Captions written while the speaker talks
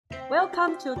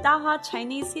Welcome to Dahua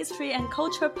Chinese History and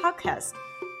Culture Podcast.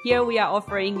 Here we are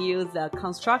offering you the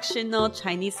constructional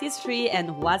Chinese history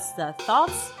and what's the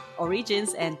thoughts,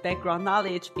 origins, and background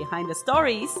knowledge behind the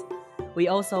stories. We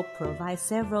also provide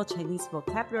several Chinese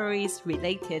vocabularies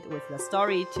related with the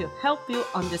story to help you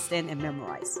understand and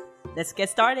memorize. Let's get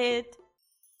started.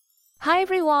 Hi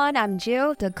everyone, I'm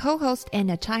Jill, the co-host and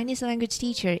a Chinese language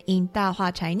teacher in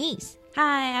Dahua Chinese.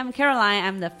 Hi, I'm Caroline.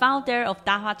 I'm the founder of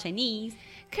Dahua Chinese.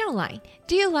 Caroline,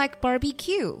 do you like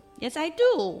barbecue? Yes, I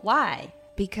do. Why?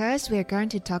 Because we're going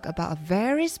to talk about a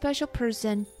very special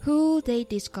person who they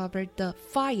discovered the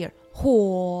fire.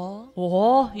 火.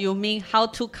 Oh, you mean how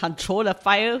to control the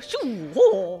fire?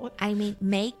 I mean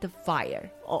make the fire.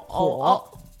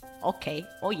 Okay.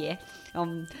 Oh yeah.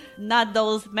 Not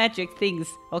those magic things.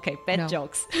 Okay, bad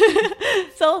jokes.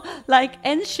 So, like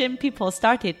ancient people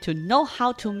started to know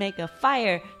how to make a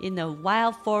fire in a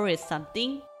wild forest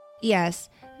something. Yes,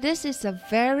 this is a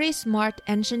very smart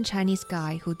ancient Chinese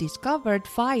guy who discovered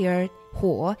fire,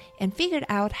 火, and figured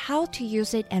out how to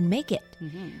use it and make it,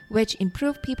 which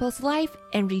improved people's life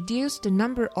and reduced the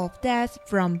number of deaths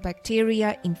from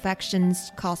bacteria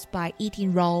infections caused by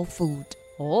eating raw food.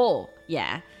 Oh,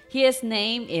 yeah. His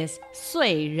name is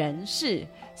燧人氏.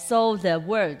 So the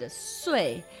word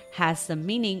燧 has the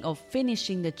meaning of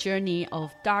finishing the journey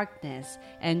of darkness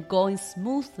and going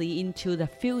smoothly into the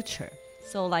future.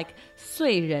 So like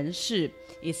燧人氏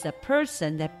is a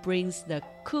person that brings the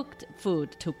cooked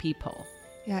food to people.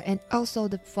 Yeah, and also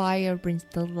the fire brings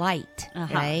the light,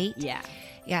 right?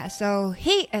 Yeah, so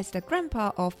he is the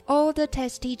grandpa of all the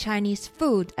tasty Chinese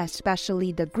food,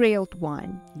 especially the grilled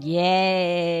one.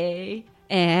 Yay!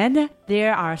 And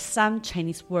there are some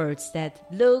Chinese words that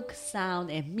look,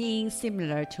 sound, and mean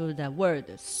similar to the word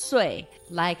隧,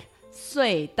 like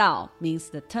隧道 means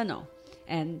the tunnel,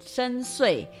 and 深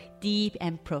邃, deep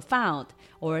and profound,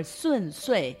 or 顺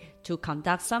遂, to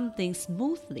conduct something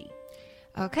smoothly.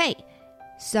 Okay,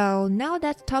 so now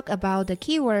let's talk about the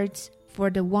keywords for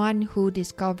the one who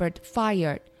discovered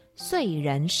fire, 燧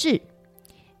人氏.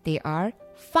 They are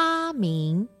发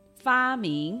明,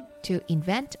 to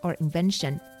invent or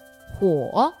invention,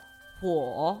 火,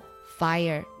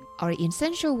 fire, our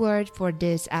essential word for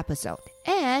this episode,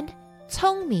 and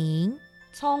聪明,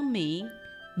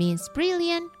 means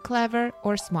brilliant, clever,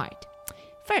 or smart.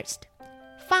 First,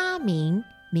 发明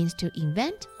means to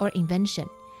invent or invention.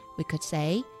 We could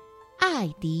say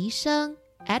爱迪生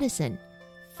Edison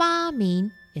发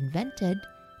明 invented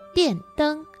电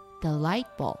灯 the light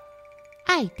bulb.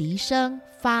 爱迪生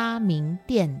发明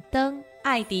电灯.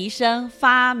 爱迪生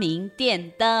发明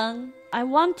电灯. I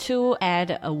want to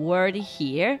add a word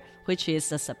here, which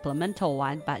is a supplemental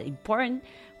one but important,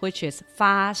 which is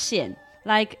发现.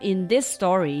 Like in this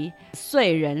story,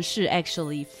 燧人氏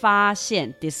actually 发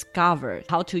现 discovered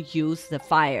how to use the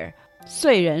fire.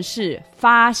 燧人氏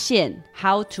发现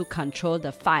how to control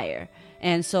the fire.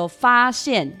 And so 发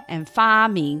现 and 发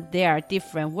明, they are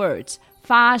different words.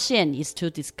 发现 is to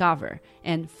discover,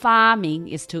 and 发明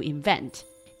is to invent.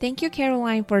 Thank you,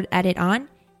 Caroline, for adding on.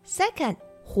 Second,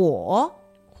 火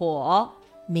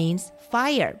means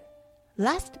fire.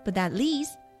 Last but not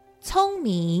least, 聪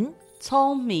明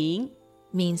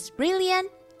means brilliant,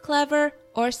 clever,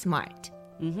 or smart.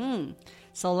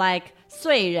 So like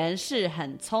燧人氏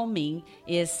很聪明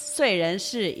is 燧人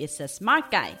氏 is a smart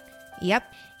guy. Yep,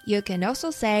 you can also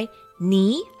say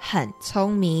你很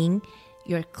聪明.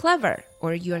 You're clever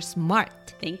or you're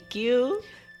smart. Thank you.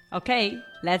 Okay,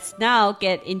 let's now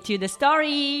get into the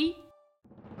story.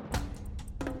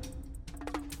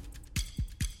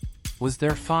 Was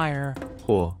there fire,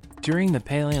 火, during the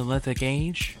Paleolithic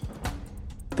age?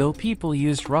 Though people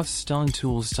used rough stone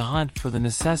tools to hunt for the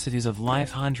necessities of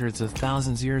life hundreds of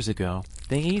thousands years ago,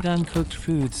 they ate uncooked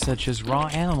foods such as raw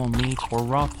animal meat or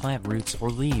raw plant roots or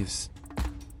leaves.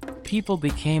 People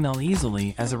became ill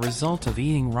easily as a result of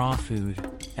eating raw food,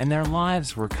 and their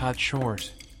lives were cut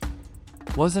short.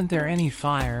 Wasn't there any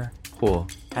fire, 火,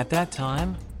 at that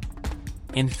time?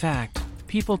 In fact,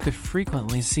 people could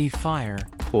frequently see fire,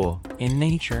 火, in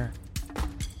nature.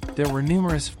 There were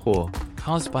numerous 火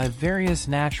caused by various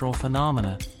natural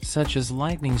phenomena, such as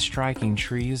lightning striking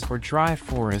trees or dry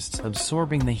forests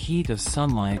absorbing the heat of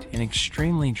sunlight in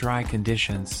extremely dry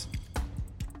conditions.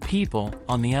 People,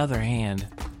 on the other hand,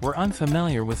 were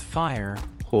unfamiliar with fire,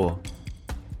 火.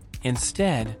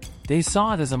 Instead, they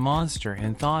saw it as a monster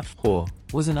and thought 火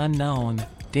was an unknown,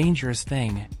 dangerous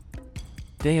thing.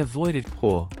 They avoided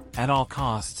火 at all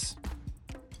costs.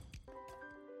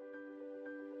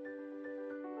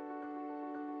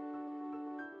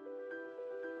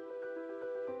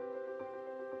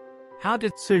 How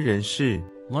did 燧人氏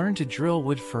learn to drill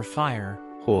wood for fire,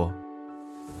 火。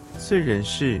燧人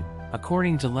氏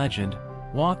according to legend,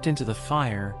 walked into the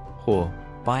fire 火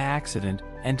by accident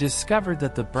and discovered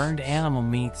that the burned animal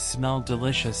meat smelled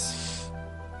delicious.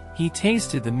 He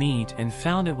tasted the meat and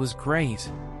found it was great.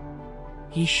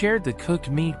 He shared the cooked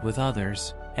meat with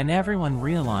others, and everyone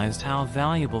realized how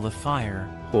valuable the fire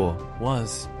火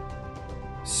was.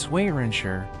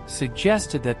 Swearenshire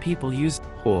suggested that people use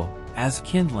火 as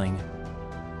kindling.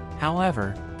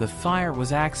 However, the fire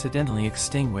was accidentally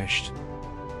extinguished.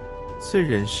 燧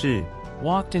人氏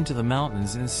Walked into the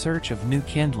mountains in search of new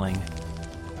kindling.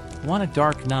 One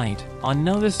dark night, On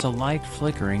noticed a light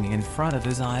flickering in front of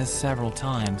his eyes several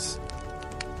times.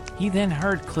 He then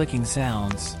heard clicking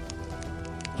sounds.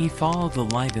 He followed the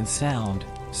light and sound.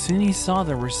 Soon he saw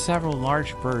there were several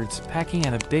large birds pecking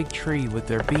at a big tree with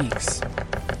their beaks.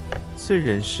 燧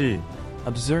人氏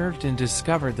Observed and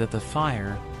discovered that the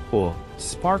fire 火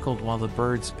sparkled while the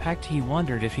birds pecked. He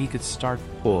wondered if he could start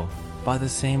火 by the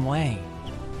same way.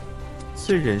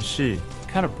 燧人氏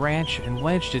Cut a branch and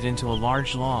wedged it into a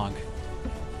large log.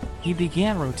 He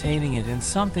began rotating it and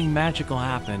something magical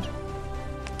happened.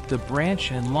 The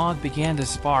branch and log began to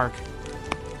spark,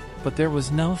 but there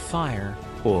was no fire.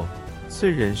 火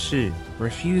燧人氏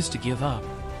Refused to give up.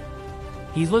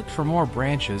 He looked for more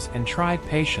branches and tried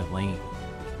patiently.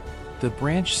 The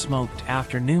branch smoked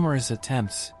after numerous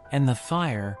attempts, and the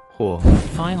fire 火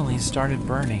finally started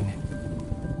burning.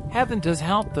 Heaven does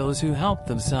help those who help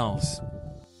themselves.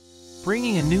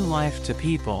 Bringing a new life to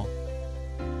people.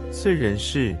 燧人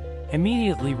氏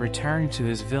Immediately returned to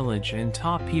his village and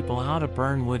taught people how to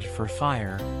burn wood for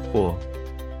fire. 火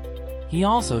He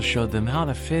also showed them how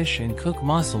to fish and cook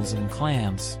mussels and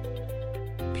clams.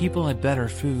 People had better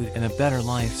food and a better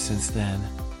life since then.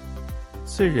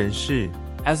 燧人氏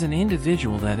As an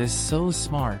individual that is so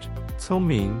smart, 聪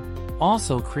明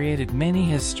also created many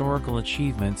historical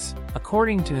achievements,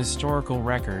 according to historical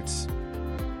records.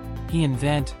 He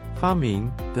invented 发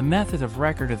明 the method of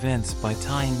record events by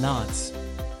tying knots.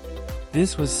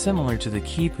 This was similar to the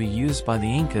quipu used by the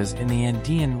Incas in the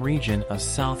Andean region of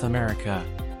South America.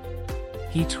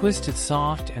 He twisted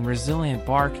soft and resilient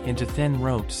bark into thin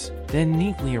ropes, then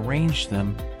neatly arranged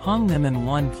them, hung them in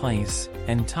one place,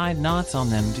 and tied knots on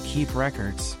them to keep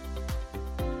records.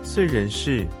 燧人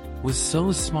氏 Was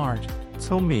so smart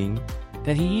聪明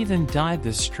that he even dyed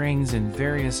the strings in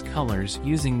various colors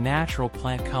using natural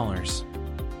plant colors.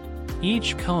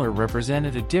 Each color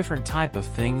represented a different type of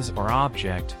things or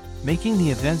object, making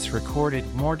the events recorded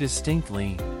more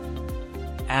distinctly.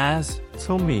 As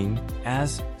聪明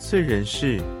燧人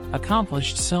氏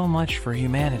accomplished so much for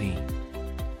humanity.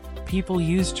 People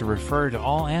used to refer to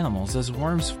all animals as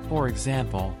worms, for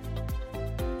example.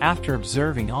 After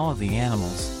observing all of the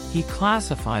animals, he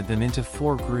classified them into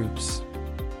 4 groups.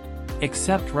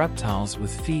 Except reptiles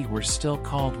with feet were still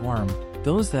called worm,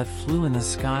 those that flew in the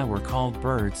sky were called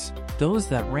birds, those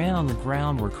that ran on the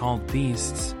ground were called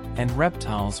beasts, and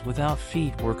reptiles without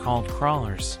feet were called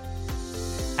crawlers.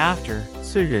 After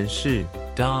燧人氏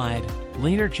died,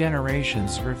 later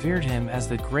generations revered him as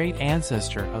the great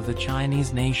ancestor of the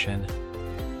Chinese nation.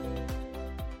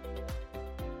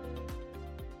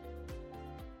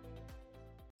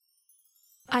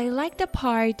 I like the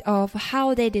part of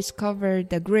how they discovered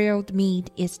the grilled meat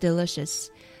is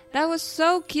delicious. That was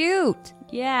so cute.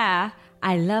 Yeah,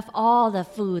 I love all the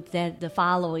food that the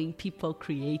following people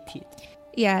created.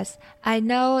 Yes, I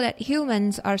know that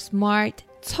humans are smart,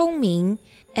 聪明,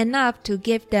 enough to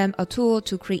give them a tool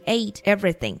to create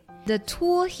everything. The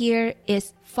tool here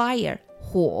is fire,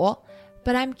 火,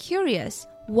 but I'm curious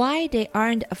why they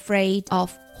aren't afraid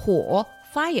of 火,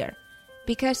 fire,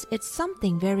 because it's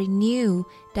something very new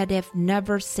that they've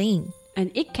never seen. And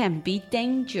it can be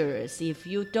dangerous if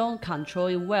you don't control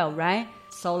it well, right?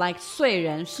 So like 燧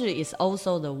人氏 is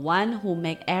also the one who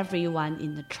make everyone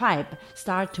in the tribe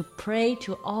start to pray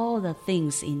to all the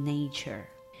things in nature.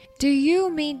 Do you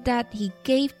mean that he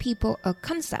gave people a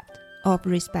concept of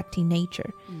respecting nature?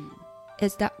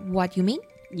 Is that what you mean?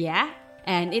 Yeah,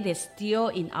 and it is still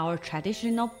in our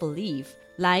traditional belief.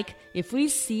 Like if we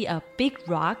see a big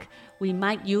rock, we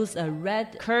might use a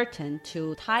red curtain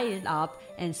to tie it up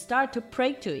and start to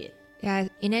pray to it. Yeah,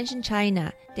 in ancient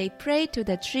China, they prayed to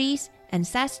the trees,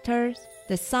 ancestors,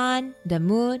 the sun, the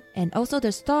moon, and also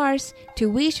the stars to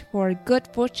wish for good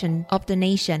fortune of the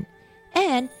nation.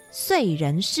 And 燧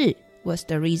人氏 was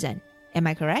the reason. Am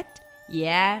I correct?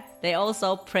 Yeah, they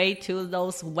also pray to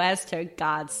those Western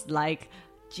gods like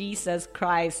Jesus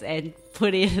Christ and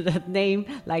put in the name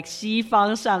like 西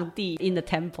方上帝 in the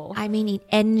temple. I mean, in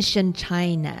ancient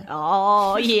China.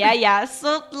 Oh, yeah.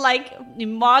 So like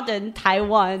in modern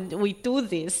Taiwan, we do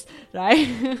this, right?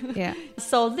 Yeah.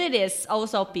 So this is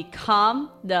also become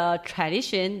the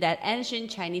tradition that ancient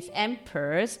Chinese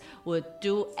emperors would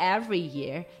do every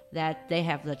year, that they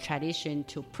have the tradition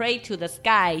to pray to the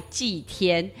sky, 祭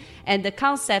天, and the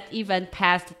concept even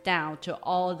passed down to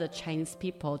all the Chinese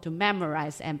people to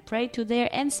memorize and pray to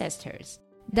their ancestors.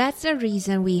 That's the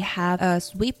reason we have a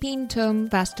sweeping tomb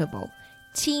festival,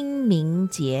 清明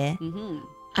节.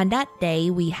 On that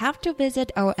day, we have to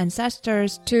visit our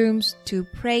ancestors' tombs to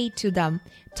pray to them,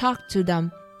 talk to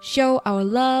them, show our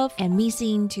love and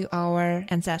missing to our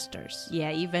ancestors.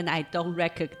 Yeah, even I don't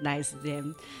recognize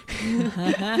them.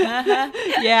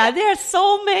 Yeah, there are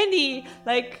so many.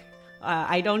 Like,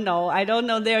 I don't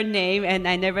know their name, and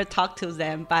I never talk to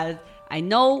them, but I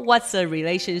know what's the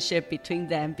relationship between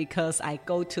them because I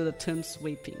go to the tomb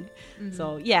sweeping.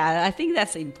 So yeah, I think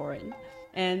that's important.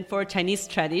 And for Chinese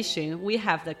tradition, we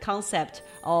have the concept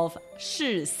of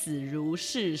视死如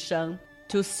是生,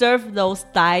 to serve those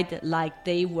died like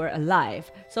they were alive.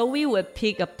 So we would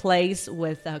pick a place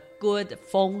with a good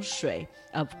feng shui,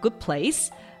 a good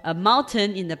place, a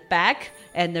mountain in the back,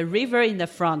 and a river in the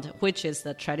front, which is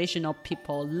the traditional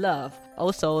people love.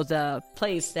 Also the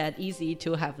place that easy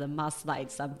to have the mudslide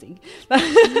something.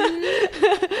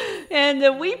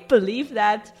 And we believe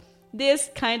that these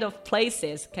kind of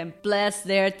places can bless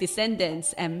their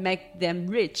descendants and make them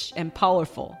rich and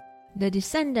powerful. The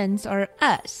descendants are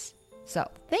us. So,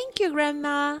 thank you,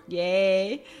 Grandma.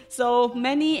 Yay! So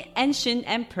many ancient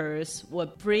emperors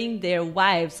would bring their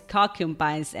wives,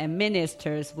 concubines, and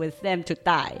ministers with them to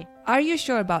die. Are you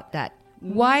sure about that?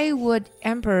 Why would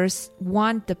emperors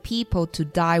want the people to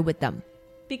die with them?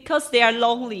 Because they are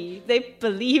lonely. They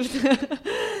believed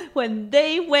when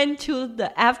they went to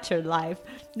the afterlife,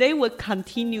 they would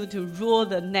continue to rule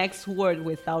the next world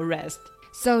without rest.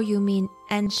 So you mean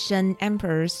ancient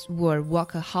emperors were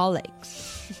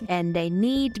workaholics and they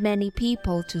need many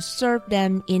people to serve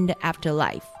them in the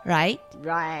afterlife, right?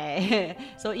 Right.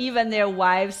 So even their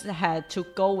wives had to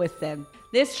go with them.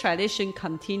 This tradition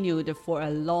continued for a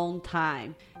long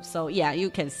time. So yeah, you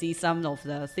can see some of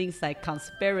the things like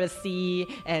conspiracy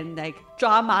and like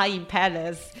drama in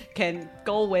palace can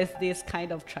go with this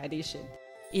kind of tradition.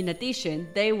 In addition,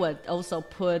 they would also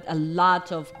put a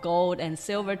lot of gold and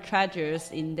silver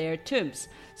treasures in their tombs.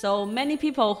 So many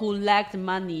people who lacked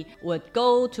money would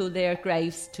go to their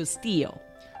graves to steal.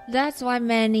 That's why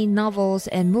many novels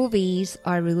and movies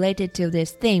are related to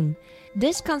this theme.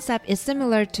 This concept is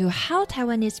similar to how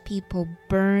Taiwanese people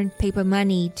burn paper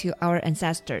money to our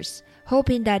ancestors,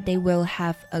 hoping that they will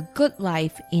have a good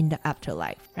life in the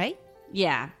afterlife, right?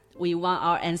 Yeah, we want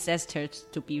our ancestors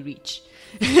to be rich.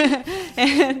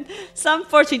 And some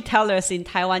fortune tellers in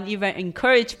Taiwan even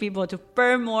encourage people to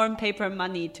burn more paper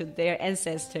money to their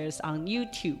ancestors on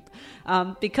YouTube.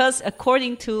 Because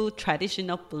according to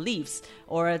traditional beliefs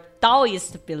or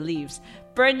Taoist beliefs,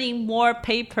 burning more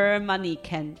paper money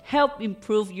can help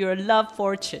improve your love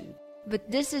fortune.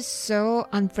 But this is so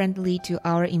unfriendly to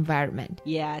our environment.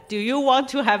 Yeah, do you want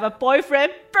to have a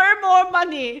boyfriend? Burn more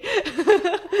money.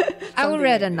 I would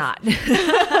rather not.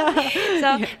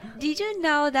 So, did you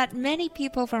know that many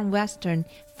people from Western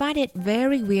find it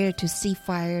very weird to see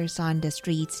fires on the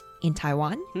streets in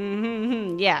Taiwan?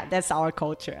 Yeah, that's our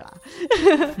culture.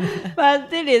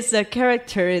 But it is a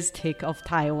characteristic of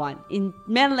Taiwan. In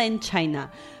mainland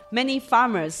China, many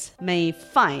farmers may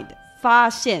find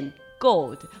发现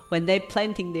gold when they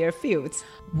planting their fields.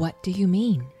 What do you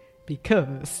mean?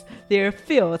 Because their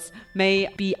fields may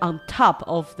be on top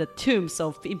of the tombs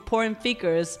of important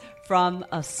figures from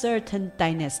a certain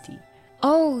dynasty.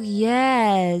 Oh,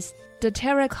 yes. The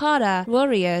terracotta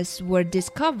warriors were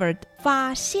discovered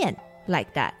发现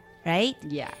like that, right?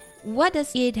 Yeah. What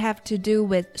does it have to do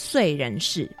with 燧人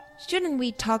氏? Shouldn't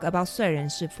we talk about 燧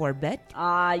人氏 for a bit?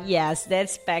 Yes,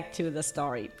 that's back to the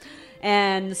story.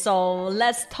 And so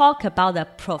let's talk about the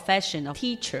profession of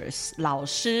teachers, 老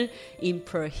师, in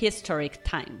prehistoric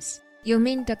times. You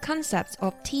mean the concepts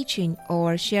of teaching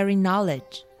or sharing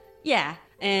knowledge? Yeah,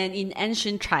 and in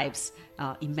ancient tribes,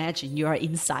 imagine you are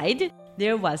inside.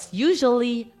 There was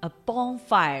usually a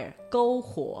bonfire, 篝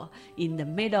火, in the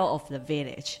middle of the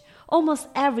village. Almost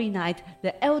every night,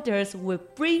 the elders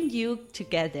would bring you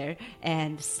together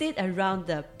and sit around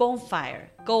the bonfire,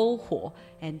 篝火,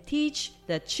 and teach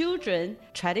the children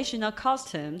traditional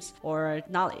customs or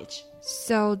knowledge.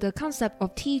 So the concept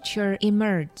of teacher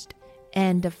emerged,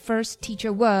 and the first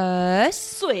teacher was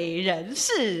燧人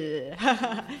氏.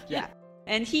 Yeah.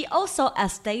 And he also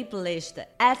established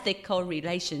ethical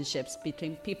relationships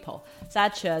between people,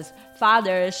 such as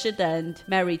fathers shouldn't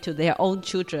marry to their own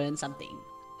children, something.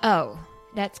 Oh,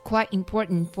 that's quite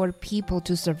important for people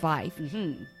to survive.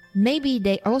 Maybe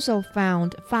they also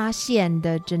found 发现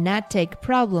the genetic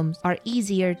problems are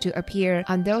easier to appear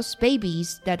on those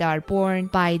babies that are born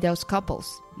by those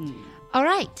couples. All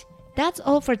right, that's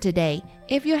all for today.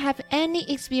 If you have any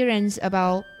experience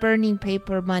about burning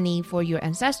paper money for your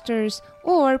ancestors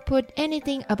or put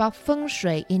anything about feng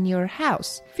shui in your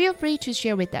house, feel free to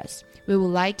share with us. We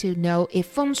would like to know if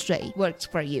feng shui works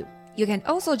for you. You can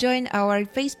also join our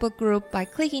Facebook group by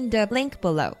clicking the link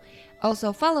below.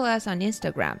 Also follow us on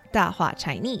Instagram, 大话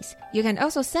Chinese. You can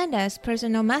also send us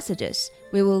personal messages.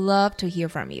 We would love to hear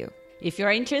from you. If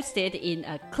you're interested in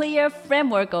a clear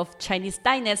framework of Chinese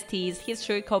dynasties,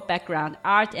 historical background,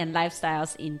 art, and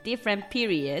lifestyles in different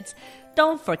periods,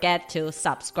 don't forget to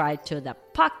subscribe to the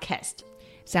podcast.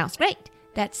 Sounds great.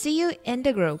 Let's see you in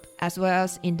the group as well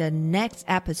as in the next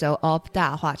episode of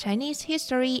大话 Chinese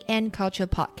History and Culture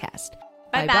Podcast.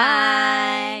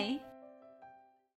 Bye-bye.